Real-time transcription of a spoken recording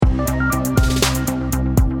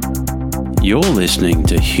You're listening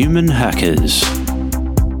to Human Hackers,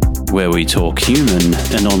 where we talk human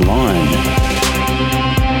and online.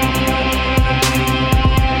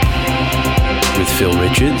 With Phil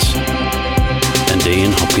Richards and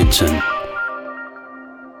Ian Hopkinson.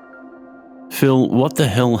 Phil, what the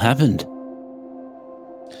hell happened?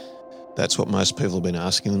 That's what most people have been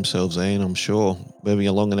asking themselves, Ian, I'm sure. Moving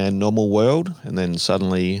along in our normal world and then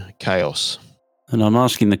suddenly chaos. And I'm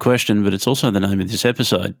asking the question, but it's also the name of this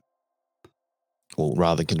episode. Well,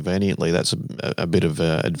 rather conveniently, that's a bit of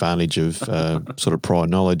advantage of sort of prior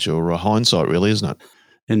knowledge or hindsight, really, isn't it?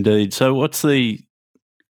 Indeed. So what's the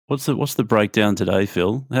breakdown today,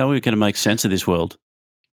 Phil? How are we going to make sense of this world?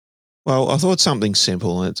 Well, I thought something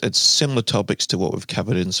simple. It's similar topics to what we've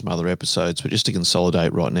covered in some other episodes, but just to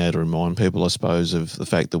consolidate right now to remind people, I suppose, of the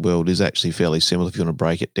fact the world is actually fairly similar if you want to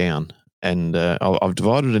break it down. And I've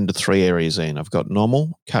divided it into three areas, Ian. I've got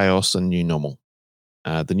normal, chaos, and new normal.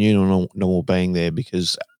 The new normal being there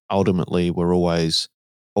because ultimately we're always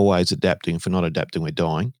adapting. If we're not adapting, we're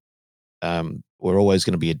dying. We're always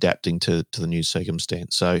going to be adapting to the new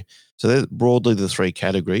circumstance. So they're broadly the three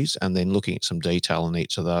categories, and then looking at some detail in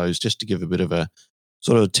each of those just to give a bit of a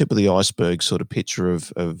sort of tip of the iceberg sort of picture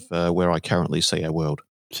of where I currently see our world.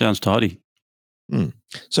 Sounds tidy.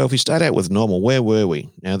 So if we start out with normal, where were we?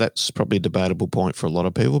 Now, that's probably a debatable point for a lot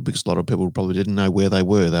of people because a lot of people probably didn't know where they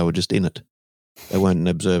were. They were just in it. They weren't an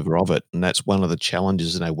observer of it. And that's one of the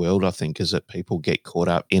challenges in our world, I think, is that people get caught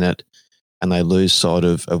up in it and they lose sight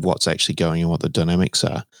of what's actually going on, what the dynamics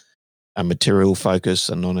are. A material focus,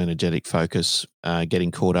 a non-energetic focus,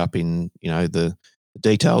 getting caught up in, the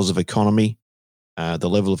details of economy, the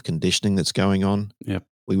level of conditioning that's going on. Yep.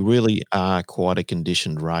 We really are quite a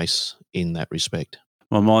conditioned race in that respect.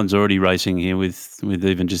 My mind's already racing here with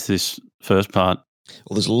even just this first part.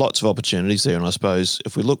 Well, there's lots of opportunities there, and I suppose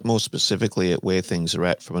if we look more specifically at where things are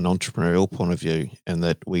at from an entrepreneurial point of view, and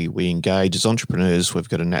that we engage as entrepreneurs, we've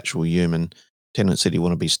got a natural human tendency to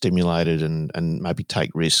want to be stimulated and maybe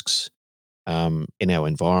take risks in our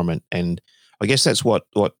environment. And I guess that's what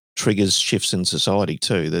triggers shifts in society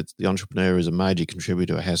too, that the entrepreneur is a major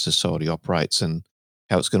contributor to how society operates and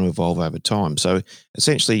how it's going to evolve over time. So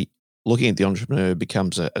essentially, looking at the entrepreneur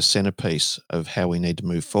becomes a centerpiece of how we need to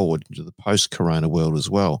move forward into the post-corona world as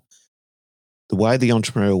well. The way the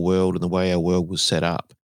entrepreneurial world and the way our world was set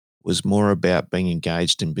up was more about being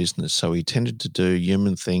engaged in business. So we tended to do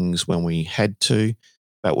human things when we had to,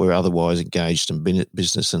 but we're otherwise engaged in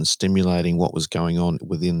business and stimulating what was going on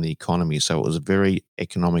within the economy. So it was very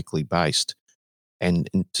economically based. And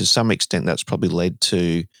to some extent, that's probably led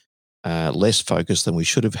to less focus than we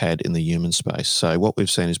should have had in the human space. So what we've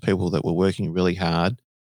seen is people that were working really hard,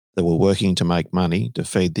 that were working to make money, to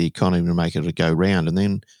feed the economy, to make it go round. And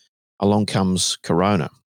then along comes Corona.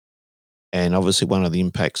 And obviously one of the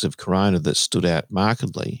impacts of Corona that stood out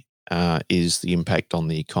markedly is the impact on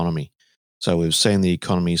the economy. So we've seen the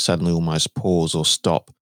economy suddenly almost pause or stop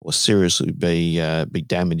or seriously be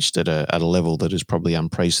damaged at a level that is probably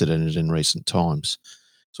unprecedented in recent times.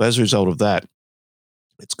 So as a result of that,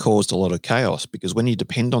 it's caused a lot of chaos because when you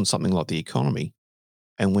depend on something like the economy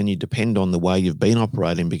and when you depend on the way you've been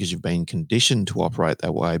operating because you've been conditioned to operate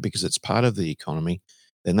that way because it's part of the economy,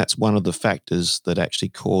 then that's one of the factors that actually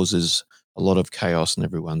causes a lot of chaos in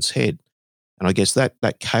everyone's head. And I guess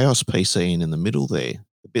that chaos piece in the middle there,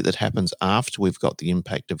 the bit that happens after we've got the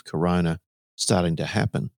impact of Corona starting to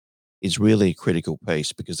happen, is really a critical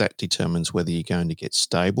piece because that determines whether you're going to get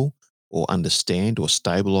stable or understand or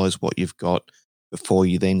stabilize what you've got before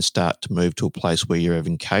you then start to move to a place where you're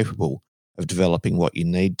even capable of developing what you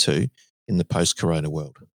need to in the post-corona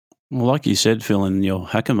world. Well, like you said, Phil, in your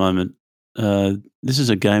hacker moment, this is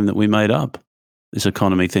a game that we made up, this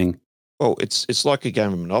economy thing. Well, it's like a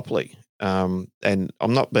game of Monopoly. And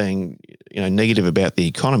I'm not being negative about the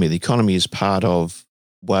economy. The economy is part of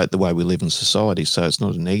the way we live in society, so it's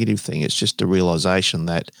not a negative thing. It's just a realization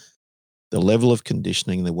that the level of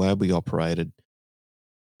conditioning, the way we operated,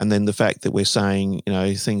 and then the fact that we're saying,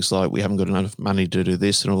 things like we haven't got enough money to do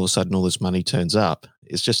this and all of a sudden all this money turns up,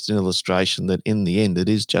 it's just an illustration that in the end it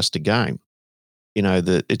is just a game.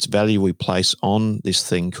 That it's value we place on this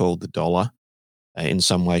thing called the dollar in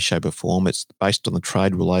some way, shape or form. It's based on the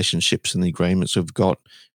trade relationships and the agreements we've got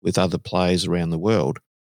with other players around the world.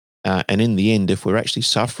 And in the end, if we're actually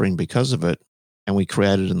suffering because of it and we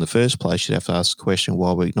created it in the first place, you'd have to ask the question,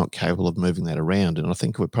 why we're not capable of moving that around. And I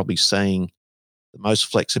think we're probably seeing the most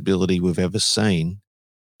flexibility we've ever seen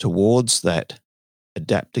towards that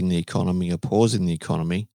adapting the economy or pausing the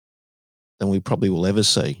economy than we probably will ever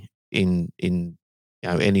see in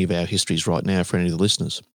any of our histories right now for any of the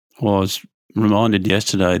listeners. Well, I was reminded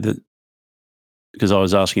yesterday that because I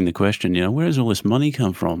was asking the question, where does all this money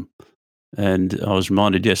come from? And I was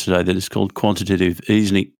reminded yesterday that it's called quantitative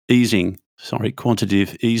easing.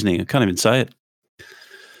 Quantitative easing. I can't even say it.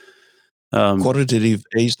 Quantitative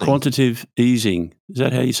easing. Quantitative easing. Is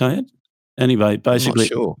that how you say it? Anyway, basically, I'm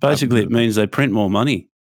not sure. Basically, it means they print more money.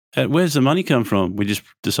 Where's the money come from? We just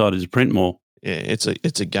decided to print more. Yeah, it's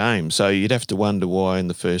a game. So you'd have to wonder why, in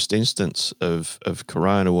the first instance of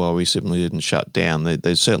Corona, why we simply didn't shut down.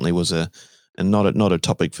 There certainly was not a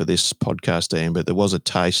topic for this podcast, Ian, but there was a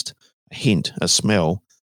taste, a hint, a smell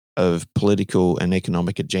of political and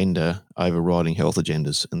economic agenda overriding health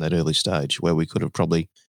agendas in that early stage, where we could have probably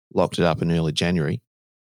locked it up in early January.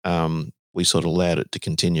 We sort of allowed it to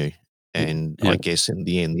continue. And I guess in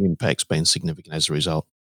the end, the impact's been significant as a result.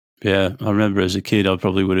 Yeah, I remember as a kid, I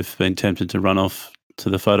probably would have been tempted to run off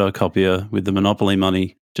to the photocopier with the Monopoly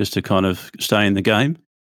money just to kind of stay in the game.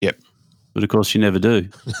 Yep. But of course, you never do,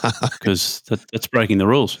 because that's breaking the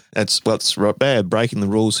rules. That's what's right bad. Breaking the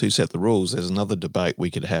rules. Who set the rules? There's another debate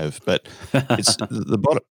we could have, but it's the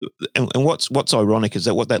bottom. And what's ironic is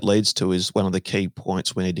that what that leads to is one of the key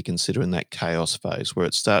points we need to consider in that chaos phase, where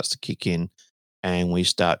it starts to kick in, and we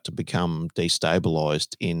start to become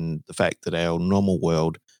destabilized in the fact that our normal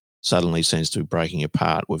world suddenly seems to be breaking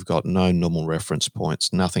apart. We've got no normal reference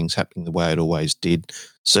points. Nothing's happening the way it always did.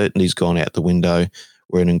 Certainty's gone out the window.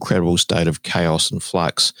 We're in an incredible state of chaos and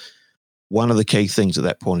flux. One of the key things at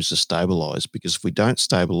that point is to stabilise, because if we don't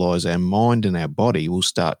stabilise, our mind and our body will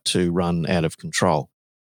start to run out of control.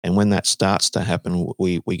 And when that starts to happen,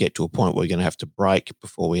 we get to a point where we're going to have to break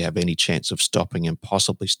before we have any chance of stopping and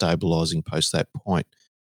possibly stabilising post that point.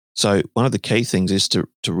 So one of the key things is to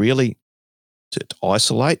really to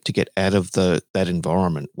isolate, to get out of that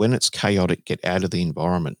environment. When it's chaotic, get out of the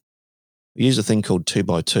environment. We use a thing called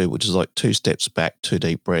 2x2, which is like 2 steps back, 2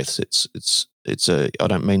 deep breaths. I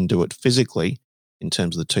don't mean do it physically in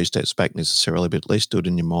terms of the 2 steps back necessarily, but at least do it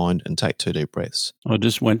in your mind and take 2 deep breaths. I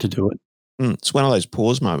just went to do it. It's one of those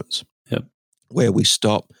pause moments. Yep. Where we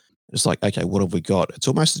stop. It's like, okay, what have we got? It's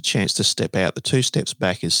almost a chance to step out. The 2 steps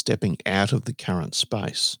back is stepping out of the current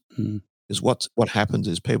space. Because what happens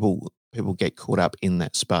is people get caught up in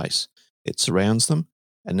that space. It surrounds them.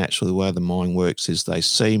 And naturally, the way the mind works is they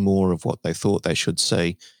see more of what they thought they should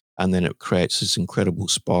see, and then it creates this incredible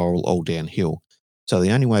spiral all downhill. So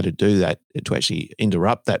the only way to do that, to actually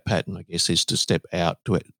interrupt that pattern, I guess, is to step out,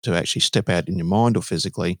 to actually step out in your mind or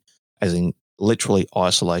physically, as in literally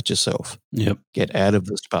isolate yourself. Yep. Get out of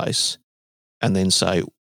the space and then say,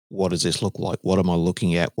 what does this look like? What am I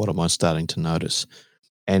looking at? What am I starting to notice?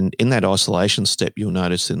 And in that isolation step, you'll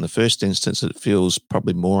notice in the first instance it feels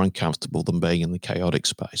probably more uncomfortable than being in the chaotic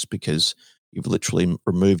space, because you've literally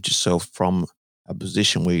removed yourself from a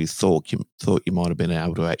position where you thought you might have been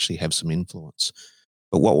able to actually have some influence.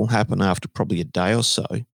 But what will happen after probably a day or so,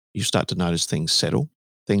 you start to notice things settle.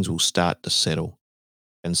 Things will start to settle.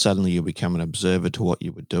 And suddenly you become an observer to what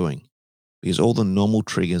you were doing, because all the normal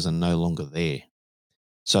triggers are no longer there.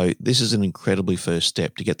 So this is an incredibly first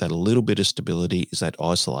step. To get that a little bit of stability is that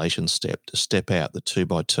isolation step, to step out the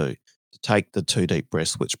 2x2, to take the 2 deep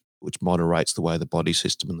breaths, which moderates the way the body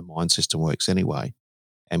system and the mind system works anyway,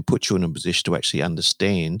 and puts you in a position to actually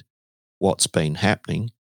understand what's been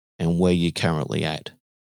happening and where you're currently at,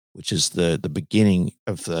 which is the beginning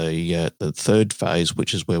of the third phase,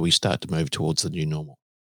 which is where we start to move towards the new normal.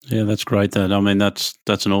 Yeah, that's great.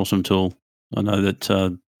 That's an awesome tool. I know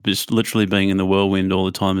that just literally being in the whirlwind all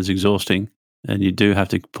the time is exhausting, and you do have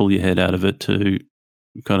to pull your head out of it to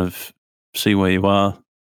kind of see where you are,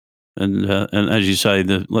 and as you say,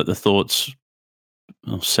 let the thoughts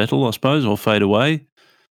settle, I suppose, or fade away,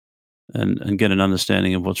 and get an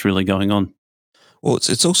understanding of what's really going on. Well,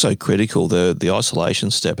 it's also critical. The isolation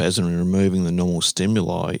step, as in removing the normal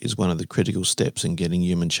stimuli, is one of the critical steps in getting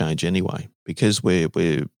human change anyway, because we're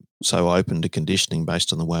so open to conditioning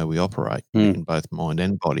based on the way we operate in both mind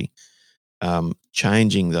and body.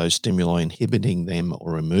 Changing those stimuli, inhibiting them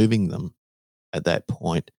or removing them at that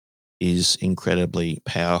point is incredibly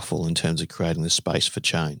powerful in terms of creating the space for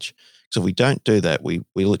change. So if we don't do that, we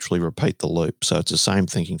literally repeat the loop. So it's the same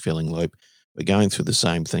thinking, feeling loop. We're going through the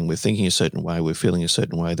same thing. We're thinking a certain way. We're feeling a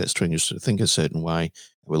certain way. That's triggering us to think a certain way.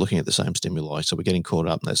 We're looking at the same stimuli. So we're getting caught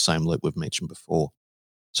up in that same loop we've mentioned before.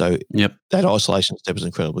 So that isolation step is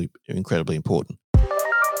incredibly, incredibly important.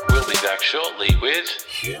 We'll be back shortly with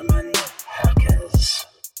Human Hackers.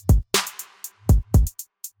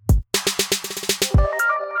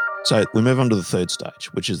 So we move on to the third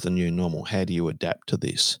stage, which is the new normal. How do you adapt to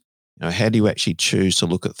this? How do you actually choose to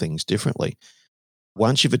look at things differently?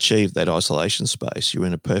 Once you've achieved that isolation space, you're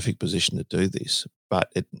in a perfect position to do this.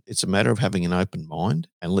 But it's a matter of having an open mind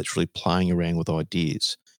and literally playing around with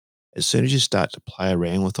ideas. As soon as you start to play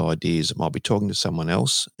around with ideas, it might be talking to someone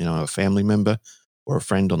else, a family member or a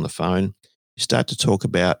friend on the phone, you start to talk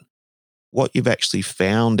about what you've actually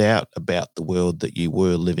found out about the world that you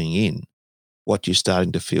were living in, what you're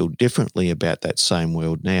starting to feel differently about that same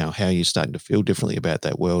world now, how you're starting to feel differently about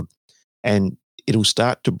that world. And it'll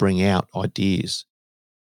start to bring out ideas.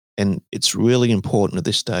 And it's really important at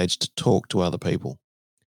this stage to talk to other people,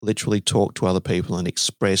 literally talk to other people and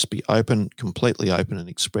express, be open, completely open, and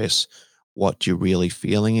express what you're really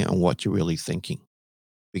feeling and what you're really thinking.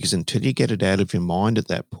 Because until you get it out of your mind at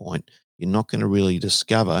that point, you're not going to really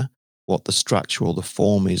discover what the structure or the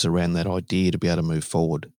form is around that idea to be able to move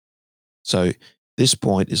forward. So this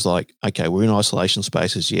point is like, okay, we're in isolation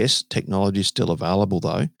spaces. Yes, technology is still available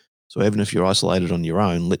though. So even if you're isolated on your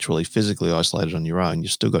own, literally physically isolated on your own,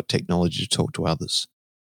 you've still got technology to talk to others.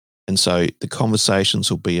 And so the conversations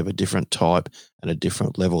will be of a different type and a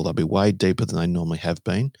different level. They'll be way deeper than they normally have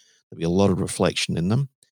been. There'll be a lot of reflection in them.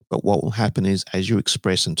 But what will happen is as you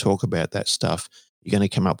express and talk about that stuff, you're going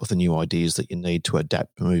to come up with the new ideas that you need to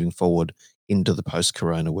adapt moving forward into the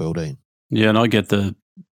post-corona world, Ian. Yeah, and I get the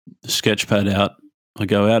sketch pad out. I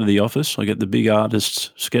go out of the office, I get the big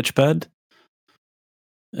artist's sketch pad,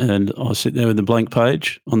 and I sit there with the blank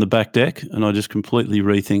page on the back deck, and I just completely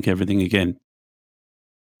rethink everything again.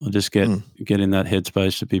 I just get in that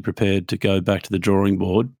headspace to be prepared to go back to the drawing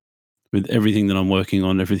board with everything that I'm working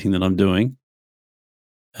on, everything that I'm doing,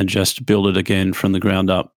 and just build it again from the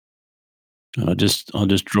ground up. And I just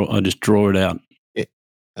draw it out. Yeah.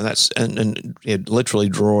 And that's literally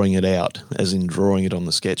drawing it out, as in drawing it on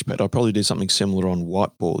the sketch pad. I'll probably do something similar on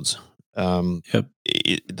whiteboards. Yep.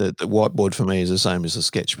 The whiteboard for me is the same as the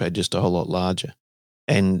sketch pad, just a whole lot larger.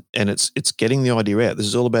 And it's getting the idea out. This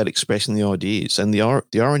is all about expressing the ideas. And the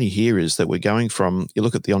irony here is that we're going from, you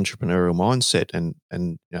look at the entrepreneurial mindset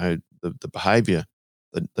and the behavior,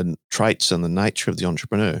 the traits and the nature of the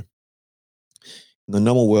entrepreneur. In the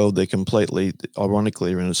normal world, they're completely,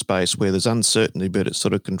 ironically, in a space where there's uncertainty, but it's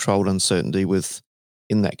sort of controlled uncertainty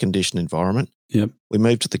in that conditioned environment. Yep. We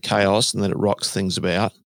move to the chaos and then it rocks things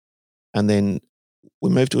about. And then we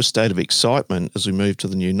move to a state of excitement as we move to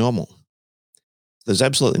the new normal. There's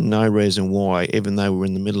absolutely no reason why, even though we're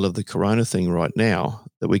in the middle of the corona thing right now,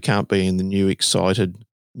 that we can't be in the new excited,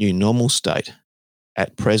 new normal state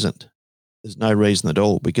at present. There's no reason at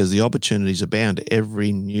all, because the opportunities abound.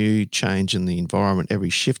 Every new change in the environment, every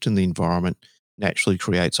shift in the environment naturally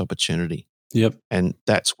creates opportunity. Yep. And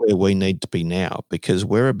that's where we need to be now, because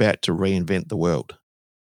we're about to reinvent the world.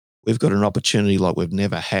 We've got an opportunity like we've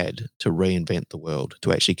never had to reinvent the world,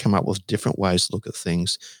 to actually come up with different ways to look at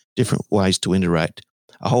things, different ways to interact.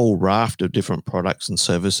 A whole raft of different products and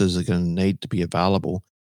services are going to need to be available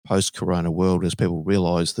post-corona world as people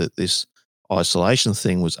realise that this isolation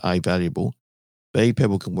thing was A, valuable, B,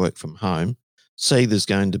 people can work from home, C, there's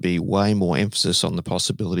going to be way more emphasis on the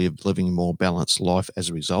possibility of living a more balanced life as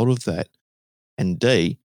a result of that, and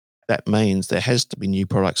D, that means there has to be new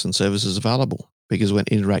products and services available because we're going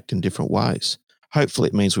to interact in different ways. Hopefully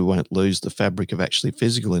it means we won't lose the fabric of actually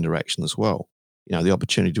physical interaction as well. The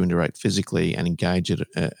opportunity to interact physically and engage at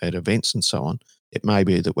events and so on. It may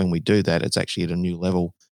be that when we do that, it's actually at a new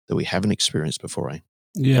level that we haven't experienced before.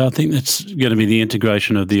 Yeah, I think that's going to be the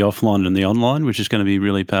integration of the offline and the online, which is going to be a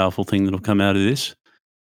really powerful thing that will come out of this.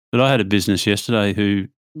 But I had a business yesterday who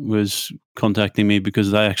was contacting me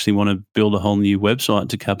because they actually want to build a whole new website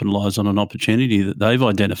to capitalize on an opportunity that they've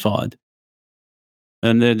identified.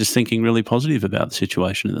 And they're just thinking really positive about the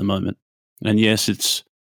situation at the moment. And yes, it's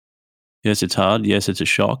hard. Yes, it's a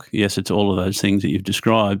shock. Yes, it's all of those things that you've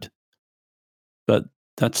described. But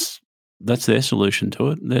that's their solution to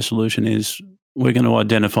it. Their solution is we're going to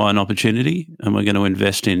identify an opportunity and we're going to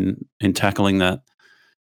invest in tackling that.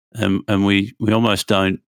 And we almost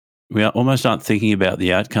aren't thinking about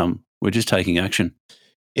the outcome. We're just taking action.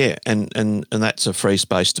 Yeah, and that's a free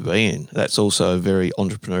space to be in. That's also a very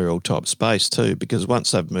entrepreneurial type space too, because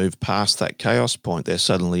once they've moved past that chaos point, they're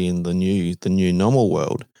suddenly in the new normal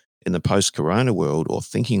world, in the post-corona world, or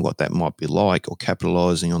thinking what that might be like, or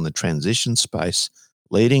capitalising on the transition space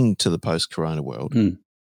leading to the post-corona world.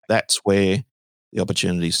 That's where the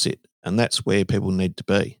opportunities sit, and that's where people need to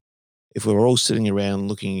be. If we're all sitting around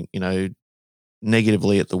looking,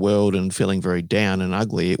 negatively at the world and feeling very down and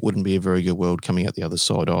ugly, it wouldn't be a very good world coming out the other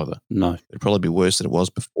side either. No. It'd probably be worse than it was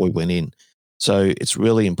before we went in. So it's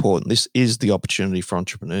really important. This is the opportunity for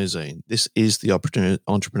entrepreneurs, Ian. This is the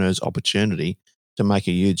entrepreneur's opportunity to make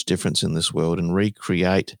a huge difference in this world and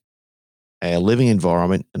recreate our living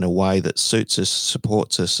environment in a way that suits us,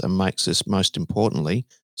 supports us, and makes us, most importantly,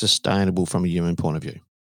 sustainable from a human point of view.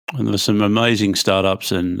 And there were some amazing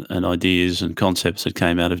startups and ideas and concepts that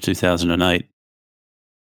came out of 2008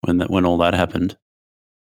 when all that happened.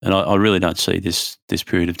 And I really don't see this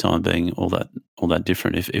period of time being all that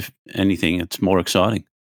different. If anything, it's more exciting.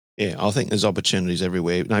 Yeah, I think there's opportunities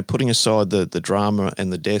everywhere. You know, putting aside the drama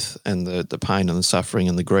and the death and the pain and the suffering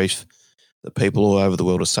and the grief that people all over the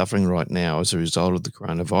world are suffering right now as a result of the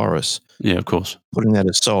coronavirus. Yeah, of course. Putting that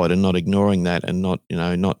aside and not ignoring that and not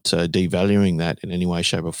devaluing that in any way,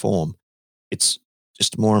 shape, or form. It's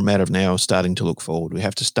just more a matter of now starting to look forward. We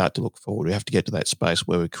have to start to look forward. We have to get to that space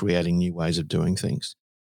where we're creating new ways of doing things.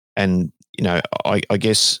 And, I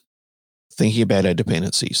guess thinking about our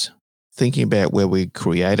dependencies, thinking about where we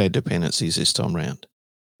create our dependencies this time around,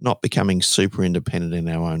 not becoming super independent in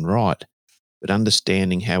our own right, but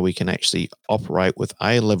understanding how we can actually operate with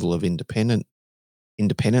a level of independency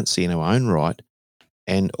in our own right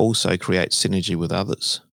and also create synergy with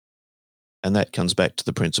others. And that comes back to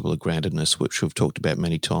the principle of groundedness, which we've talked about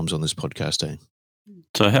many times on this podcast, Ian.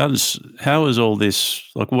 So how is all this,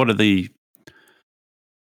 like, what are the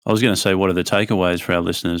takeaways for our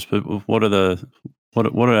listeners, but what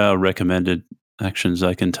are our recommended actions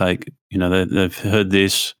they can take? They've heard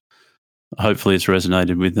this, hopefully it's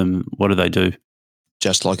resonated with them. What do they do?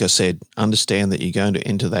 Just like I said, understand that you're going to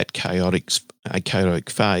enter that chaotic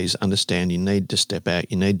phase. Understand you need to step out,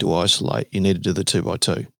 you need to isolate, you need to do the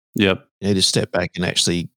 2x2. Yep. You need to step back and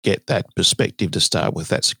actually get that perspective to start with.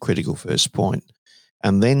 That's a critical first point.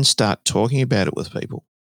 And then start talking about it with people.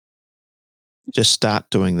 Just start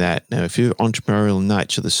doing that. Now, if you're entrepreneurial in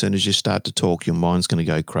nature, as soon as you start to talk, your mind's going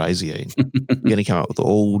to go crazy. You're going to come up with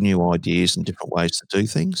all new ideas and different ways to do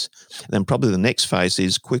things. And then probably the next phase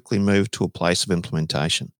is quickly move to a place of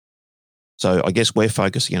implementation. So I guess we're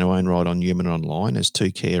focusing in our own right on human online as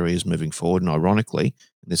two key areas moving forward. And ironically,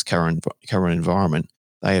 in this current environment,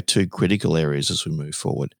 they are two critical areas as we move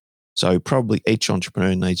forward. So probably each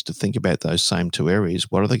entrepreneur needs to think about those same two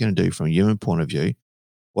areas. What are they going to do from a human point of view?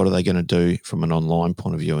 What are they going to do from an online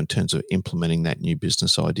point of view in terms of implementing that new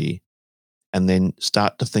business idea? And then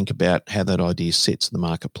start to think about how that idea sits in the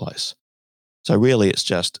marketplace. So really it's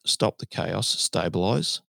just stop the chaos,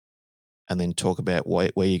 stabilize, and then talk about where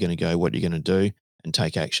you're going to go, what you're going to do, and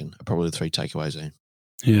take action are probably the three takeaways there.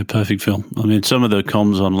 Yeah, perfect, Phil. I mean, some of the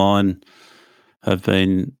comms online have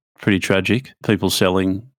been pretty tragic. People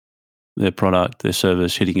selling their product, their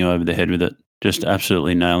service, hitting you over the head with it, just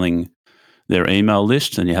absolutely nailing their email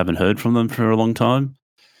list, and you haven't heard from them for a long time.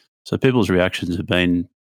 So people's reactions have been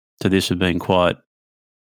quite,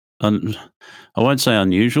 I won't say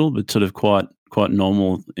unusual, but sort of quite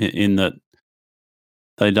normal in that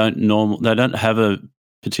they don't have a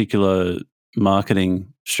particular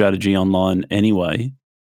marketing strategy online anyway,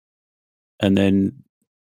 and then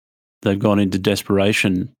they've gone into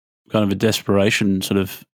desperation, kind of a desperation sort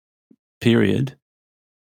of period,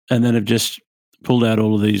 and then have just pulled out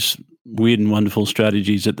all of these weird and wonderful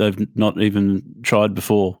strategies that they've not even tried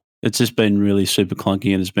before. It's just been really super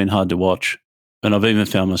clunky and it's been hard to watch. And I've even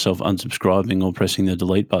found myself unsubscribing or pressing the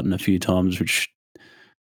delete button a few times, which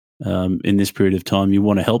in this period of time you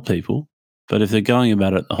want to help people. But if they're going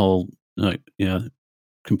about it the whole,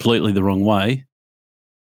 completely the wrong way,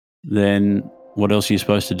 then what else are you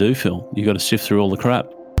supposed to do, Phil? You've got to sift through all the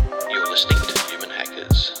crap. You're listening to Human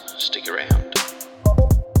Hackers. Stick around.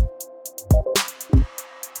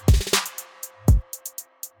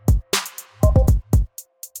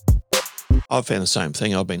 I've found the same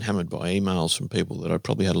thing. I've been hammered by emails from people that I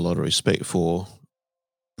probably had a lot of respect for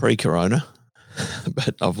pre-corona,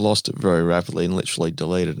 but I've lost it very rapidly and literally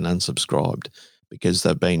deleted and unsubscribed because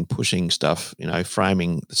they've been pushing stuff,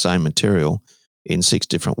 framing the same material in 6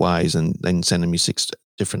 different ways and then sending me 6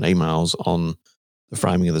 different emails on the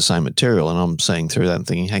framing of the same material. And I'm seeing through that and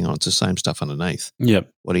thinking, hang on, it's the same stuff underneath.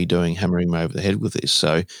 Yep. What are you doing hammering me over the head with this?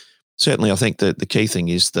 So certainly I think that the key thing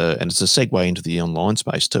is and it's a segue into the online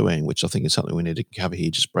space too, Ian, which I think is something we need to cover here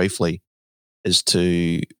just briefly, as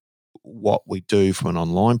to what we do from an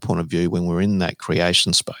online point of view when we're in that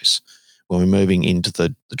creation space, when we're moving into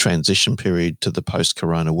the transition period to the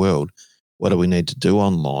post-corona world. What do we need to do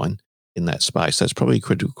online in that space? That's probably a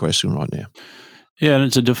critical question right now. Yeah, and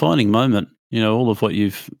it's a defining moment. All of what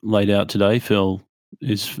you've laid out today, Phil,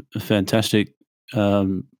 is fantastic,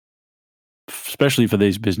 especially for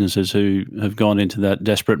these businesses who have gone into that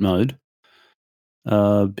desperate mode.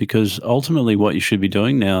 Because ultimately what you should be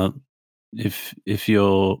doing now, if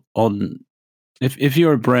you're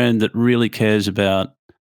a brand that really cares about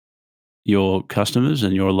your customers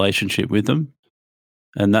and your relationship with them,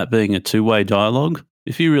 and that being a two-way dialogue,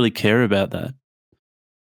 if you really care about that,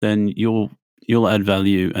 then you'll add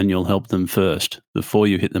value and you'll help them first before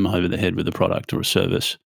you hit them over the head with a product or a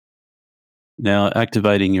service. Now,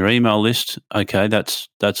 activating your email list, okay, that's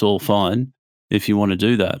all fine if you want to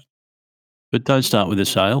do that. But don't start with a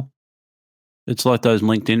sale. It's like those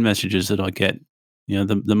LinkedIn messages that I get.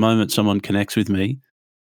 The moment someone connects with me,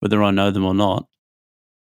 whether I know them or not,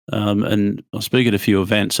 and I speak at a few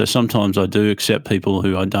events, so sometimes I do accept people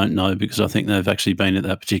who I don't know because I think they've actually been at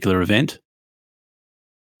that particular event.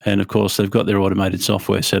 And of course, they've got their automated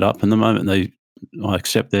software set up, and the moment I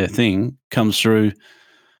accept their thing, comes through,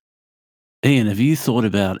 Ian, have you thought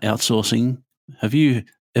about outsourcing? Have you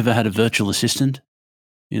ever had a virtual assistant?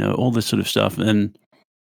 All this sort of stuff. And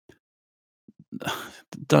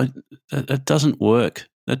that doesn't work.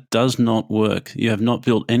 That does not work. You have not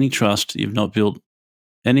built any trust. You've not built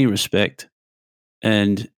any respect.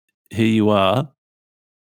 And here you are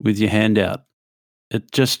with your hand out. It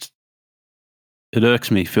irks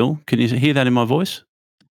me, Phil. Can you hear that in my voice?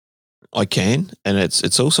 I can, and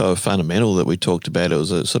it's also a fundamental that we talked about. It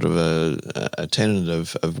was a sort of a tenet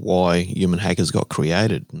of why human hackers got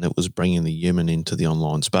created, and it was bringing the human into the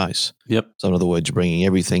online space. Yep. So in other words, bringing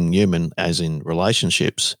everything human, as in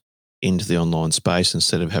relationships, into the online space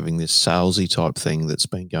instead of having this salesy type thing that's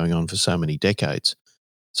been going on for so many decades.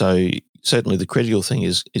 So certainly the critical thing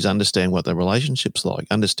is understand what the relationship's like,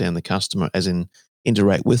 understand the customer, as in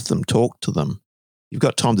interact with them, talk to them. You've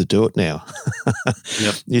got time to do it now.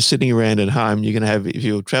 Yep. You're sitting around at home. You're going to have, if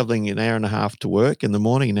you're traveling an hour and a half to work in the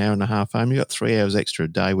morning, an hour and a half home, you've got 3 hours extra a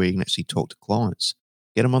day where you can actually talk to clients.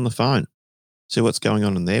 Get them on the phone. See what's going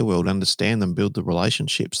on in their world. Understand them. Build the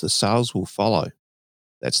relationships. The sales will follow.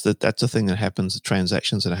 That's the thing that happens, the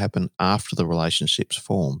transactions that happen after the relationship's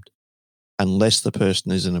formed, unless the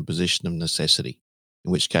person is in a position of necessity,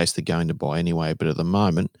 in which case they're going to buy anyway. But at the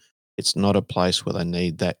moment, it's not a place where they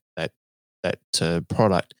need that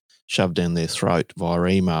product shoved down their throat via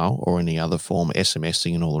email or any other form,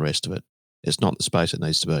 SMSing and all the rest of it. It's not the space it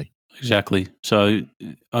needs to be. Exactly. So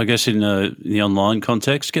I guess in the online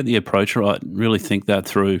context, get the approach right and really think that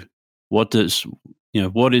through. What is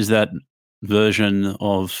that version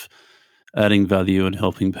of adding value and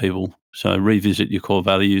helping people? So revisit your core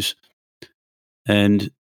values and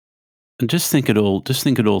just think it all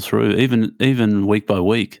through, even week by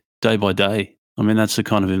week, day by day. I mean, that's the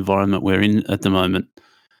kind of environment we're in at the moment,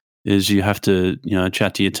 is you have to,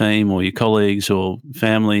 chat to your team or your colleagues or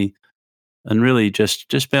family and really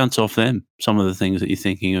just bounce off them some of the things that you're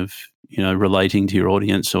thinking of, relating to your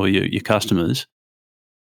audience or your customers,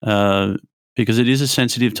 because it is a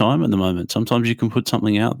sensitive time at the moment. Sometimes you can put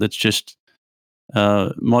something out that's just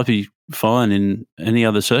might be fine in any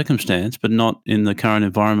other circumstance, but not in the current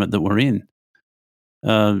environment that we're in.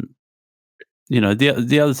 The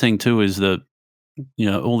other thing too is that,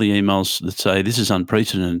 all the emails that say this is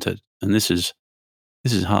unprecedented and this is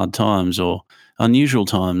hard times or unusual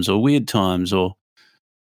times or weird times, or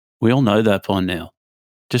we all know that by now.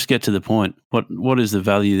 Just get to the point. What is the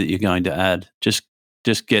value that you're going to add? Just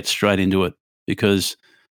get straight into it, because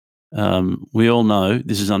we all know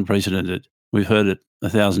this is unprecedented. We've heard it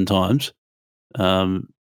 1,000 times. And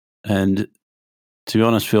to be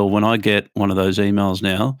honest, Phil, when I get one of those emails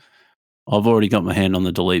now, I've already got my hand on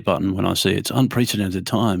the delete button when I see it's unprecedented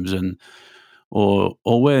times, or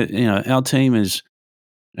where our team is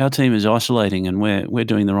isolating and we're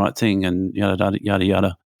doing the right thing and yada yada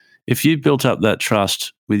yada. If you've built up that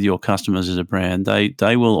trust with your customers as a brand,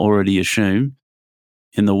 they will already assume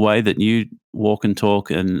in the way that you walk and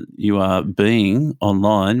talk and you are being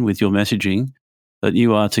online with your messaging that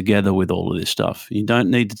you are together with all of this stuff. You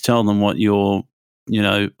don't need to tell them what your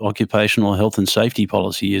occupational health and safety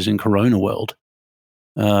policy is in Corona world.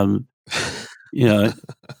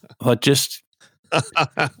 Just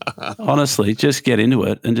honestly, just get into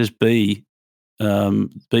it and just be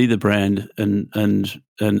the brand and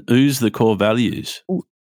ooze the core values.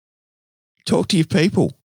 Talk to your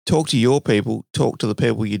people. Talk to your people. Talk to the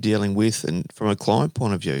people you're dealing with, and from a client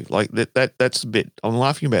point of view, like that's a bit. I'm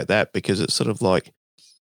laughing about that because it's sort of like,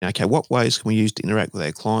 okay, what ways can we use to interact with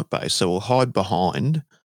our client base? So we'll hide behind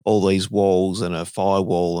all these walls and a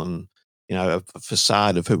firewall and, a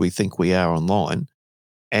facade of who we think we are online.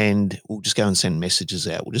 And we'll just go and send messages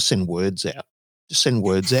out. We'll just send words out. Just send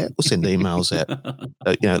words out. We'll send emails out.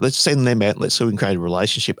 Let's send them out. Let's see if we can create a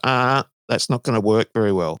relationship. That's not going to work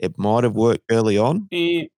very well. It might have worked early on.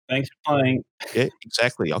 Thanks for playing. Yeah,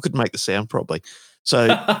 exactly. I couldn't make the sound properly. So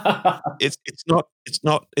it's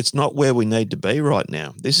not where we need to be right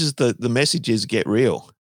now. This is the message is get real.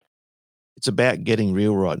 It's about getting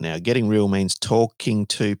real right now. Getting real means talking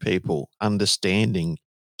to people, understanding,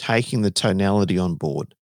 taking the tonality on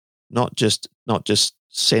board, not just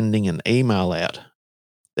sending an email out.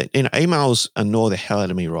 That, emails annoy the hell out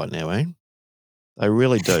of me right now, eh? They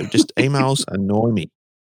really do. Just emails annoy me.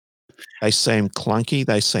 They seem clunky.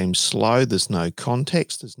 They seem slow. There's no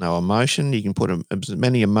context. There's no emotion. You can put as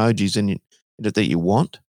many emojis in it that you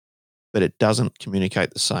want, but it doesn't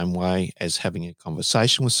communicate the same way as having a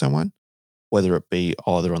conversation with someone, whether it be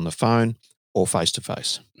either on the phone or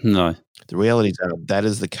face-to-face. No. The reality is that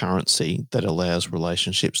is the currency that allows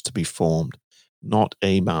relationships to be formed, not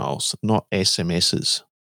emails, not SMSs.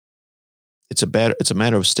 It's a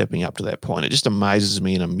matter of stepping up to that point. It just amazes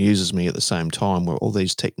me and amuses me at the same time, where all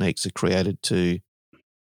these techniques are created to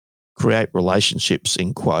create relationships,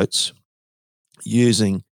 in quotes,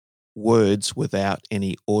 using words without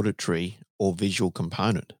any auditory or visual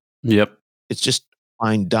component. Yep. It's just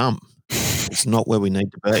plain dumb. It's not where we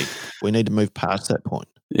need to be. We need to move past that point.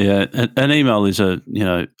 Yeah, an email is a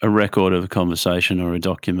record of a conversation or a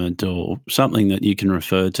document or something that you can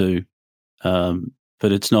refer to,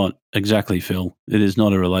 but it's not exactly, Phil. It is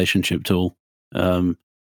not a relationship tool.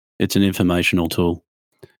 It's an informational tool.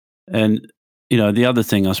 And the other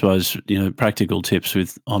thing, I suppose, practical tips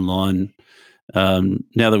with online. Now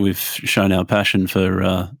that we've shown our passion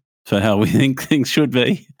for how we think things should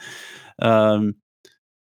be.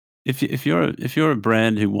 If you're a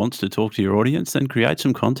brand who wants to talk to your audience, then create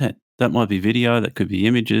some content. That might be video, that could be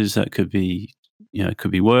images, that could be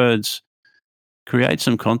could be words. Create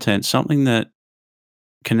some content, something that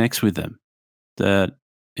connects with them, that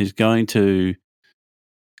is going to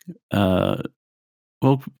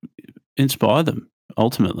inspire them.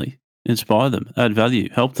 Ultimately, inspire them, add value,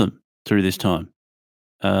 help them through this time.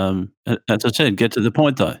 As I said, get to the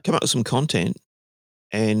point though. Come up with some content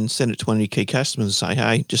and send it to one of your key customers and say,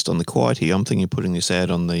 hey, just on the quiet here, I'm thinking of putting this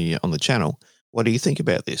out on the channel. What do you think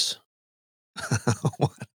about this?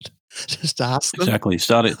 Just ask them. Exactly.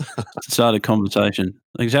 Start a conversation.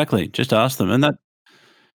 Exactly. Just ask them. And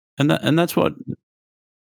that's what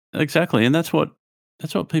exactly. And that's what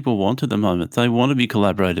people want at the moment. They want to be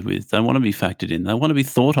collaborated with. They want to be factored in. They want to be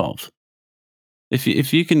thought of.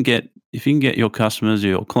 If you can get your customers or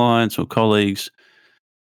your clients or colleagues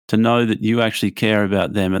to know that you actually care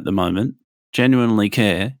about them at the moment, genuinely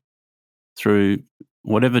care through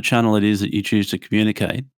whatever channel it is that you choose to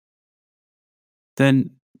communicate, then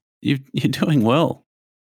you're doing well.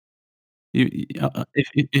 But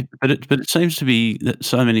it seems to be that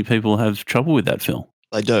so many people have trouble with that, Phil.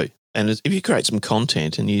 They do. And if you create some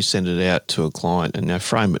content and you send it out to a client and now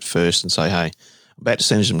frame it first and say, hey, I'm about to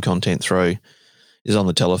send you some content through, is on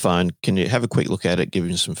the telephone, can you have a quick look at it, give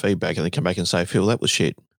him some feedback, and then come back and say, Phil, that was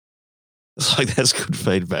shit. It's like, that's good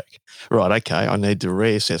feedback. Right, okay, I need to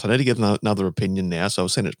reassess. I need to get another opinion now, so I'll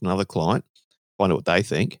send it to another client, find out what they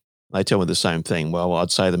think. They tell me the same thing. Well,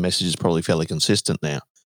 I'd say the message is probably fairly consistent now.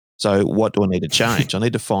 So what do I need to change? I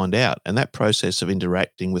need to find out. And that process of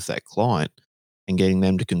interacting with that client and getting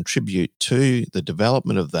them to contribute to the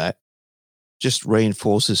development of that just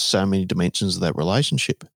reinforces so many dimensions of that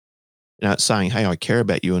relationship. It's saying, hey, I care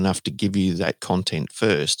about you enough to give you that content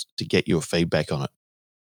first to get your feedback on it.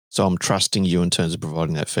 So I'm trusting you in terms of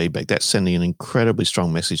providing that feedback. That's sending an incredibly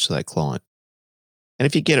strong message to that client. And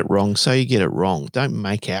if you get it wrong, say you get it wrong. Don't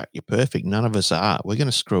make out you're perfect. None of us are. We're going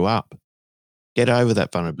to screw up. Get over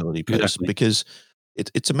that vulnerability piece, Exactly. because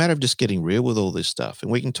it's a matter of just getting real with all this stuff.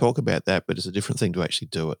 And we can talk about that, but it's a different thing to actually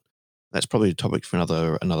do it. That's probably a topic for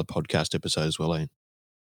another podcast episode as well, Ian.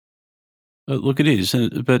 Look, it is.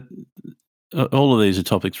 But all of these are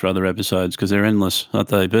topics for other episodes because they're endless, aren't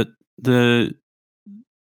they? But the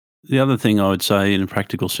other thing I would say in a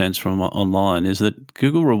practical sense from online is that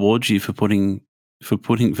Google rewards you for putting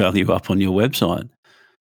value up on your website,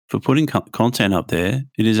 for putting content up there.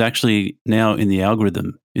 It is actually now in the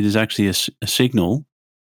algorithm. It is actually a signal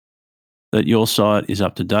that your site is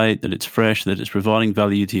up to date, that it's fresh, that it's providing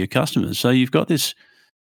value to your customers. So you've got this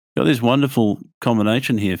wonderful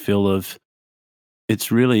combination here, Phil, of it's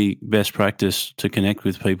really best practice to connect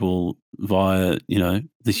with people via,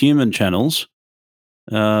 the human channels.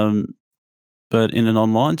 But in an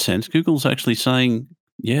online sense, Google's actually saying,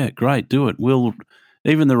 yeah, great, do it.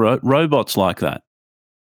 Even the robots like that.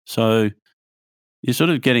 So you're sort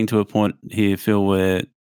of getting to a point here, Phil, where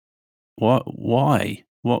why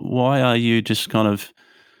are you just kind of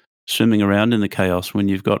swimming around in the chaos when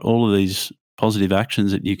you've got all of these positive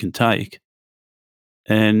actions that you can take?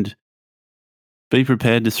 And be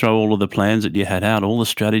prepared to throw all of the plans that you had out, all the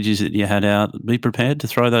strategies that you had out, be prepared to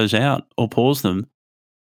throw those out or pause them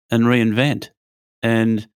and reinvent.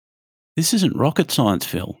 And this isn't rocket science,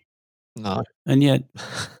 Phil. No. And yet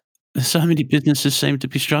So many businesses seem to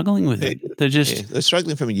be struggling with it. They're just they're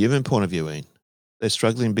struggling from a human point of view, Ian. They're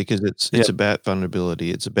struggling because it's about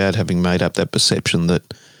vulnerability. It's about having made up that perception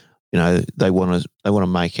that, you know, they want to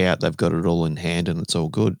make out they've got it all in hand and it's all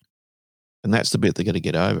good. And that's the bit they're going to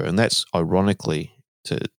get over. And that's ironically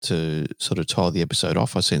to sort of tie the episode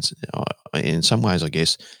off. I sense in some ways, I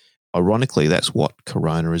guess, ironically, that's what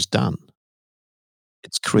Corona has done.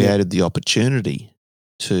 It's created the opportunity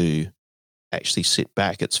to actually sit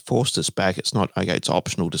back. It's forced us back. It's not, okay, it's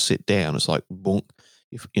optional to sit down. It's like, bonk,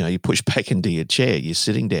 if you push back into your chair, you're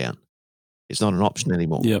sitting down. It's not an option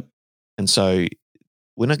anymore. Yep. And so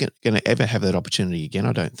we're not going to ever have that opportunity again,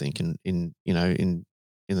 I don't think, in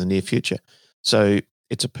the near future. So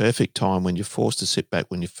it's a perfect time when you're forced to sit back,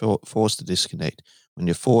 when you're forced to disconnect, when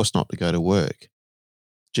you're forced not to go to work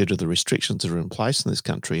due to the restrictions that are in place in this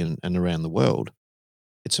country and around the world.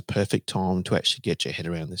 It's a perfect time to actually get your head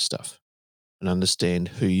around this stuff and understand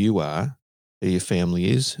who you are, who your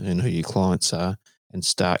family is, and who your clients are, and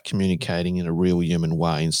start communicating in a real human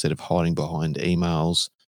way instead of hiding behind emails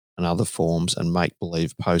and other forms and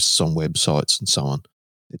make-believe posts on websites and so on.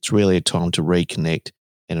 It's really a time to reconnect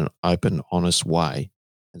in an open, honest way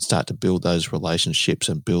and start to build those relationships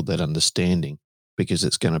and build that understanding, because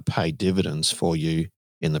it's going to pay dividends for you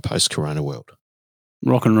in the post-corona world.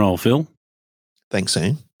 Rock and roll, Phil. Thanks,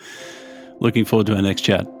 Ian. Looking forward to our next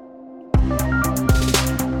chat.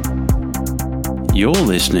 You're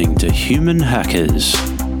listening to Human Hackers,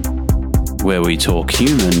 where we talk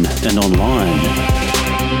human and online.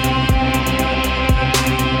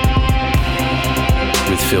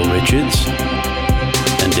 With Phil Richards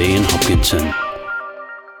and Ian Hopkinson.